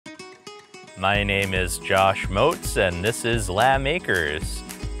My name is Josh Moats and this is LLAMM Acres.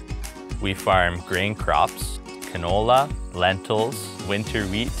 We farm grain crops, canola, lentils, winter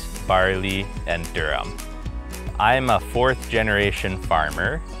wheat, barley, and durum. I'm a fourth generation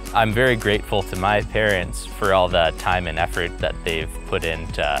farmer. I'm very grateful to my parents for all the time and effort that they've put in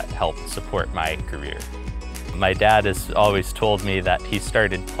to help support my career. My dad has always told me that he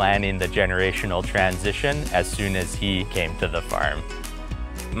started planning the generational transition as soon as he came to the farm.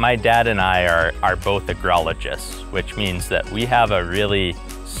 My dad and I are both agrologists, which means that we have a really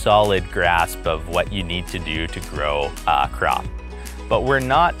solid grasp of what you need to do to grow a crop. But we're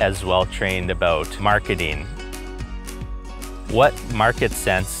not as well trained about marketing. What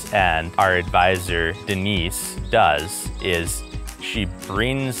MarketSense and our advisor Denise does is she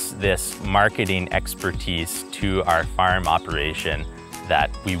brings this marketing expertise to our farm operation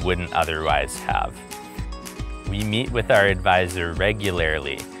that we wouldn't otherwise have. We meet with our advisor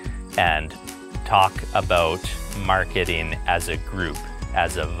regularly and talk about marketing as a group,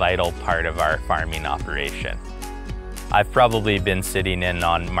 as a vital part of our farming operation. I've probably been sitting in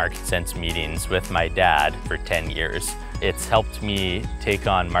on MarketSense meetings with my dad for 10 years. It's helped me take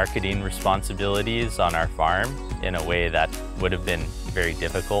on marketing responsibilities on our farm in a way that would have been very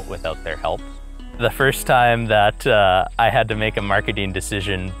difficult without their help. The first time that I had to make a marketing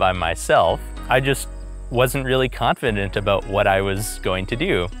decision by myself, I just wasn't really confident about what I was going to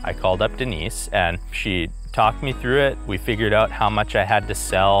do. I called up Denise and she talked me through it. We figured out how much I had to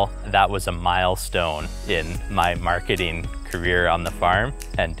sell. That was a milestone in my marketing career on the farm,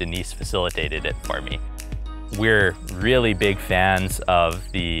 and Denise facilitated it for me. We're really big fans of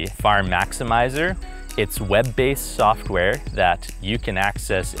the Farm Maximizer. It's web-based software that you can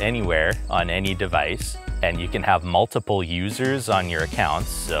access anywhere on any device, and you can have multiple users on your accounts.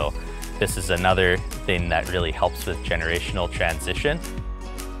 So this is another thing that really helps with generational transition.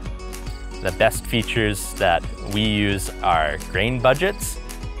 The best features that we use are grain budgets.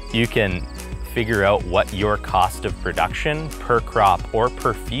 You can figure out what your cost of production per crop or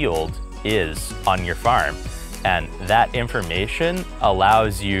per field is on your farm. And that information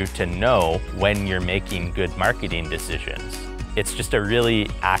allows you to know when you're making good marketing decisions. It's just a really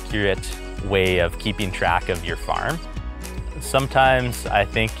accurate way of keeping track of your farm. Sometimes I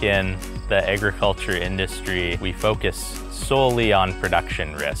think in the agriculture industry, we focus solely on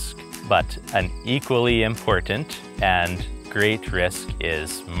production risk, but an equally important and great risk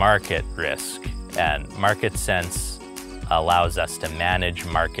is market risk. And MarketSense allows us to manage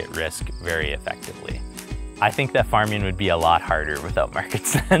market risk very effectively. I think that farming would be a lot harder without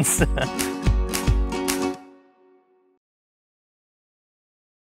MarketSense.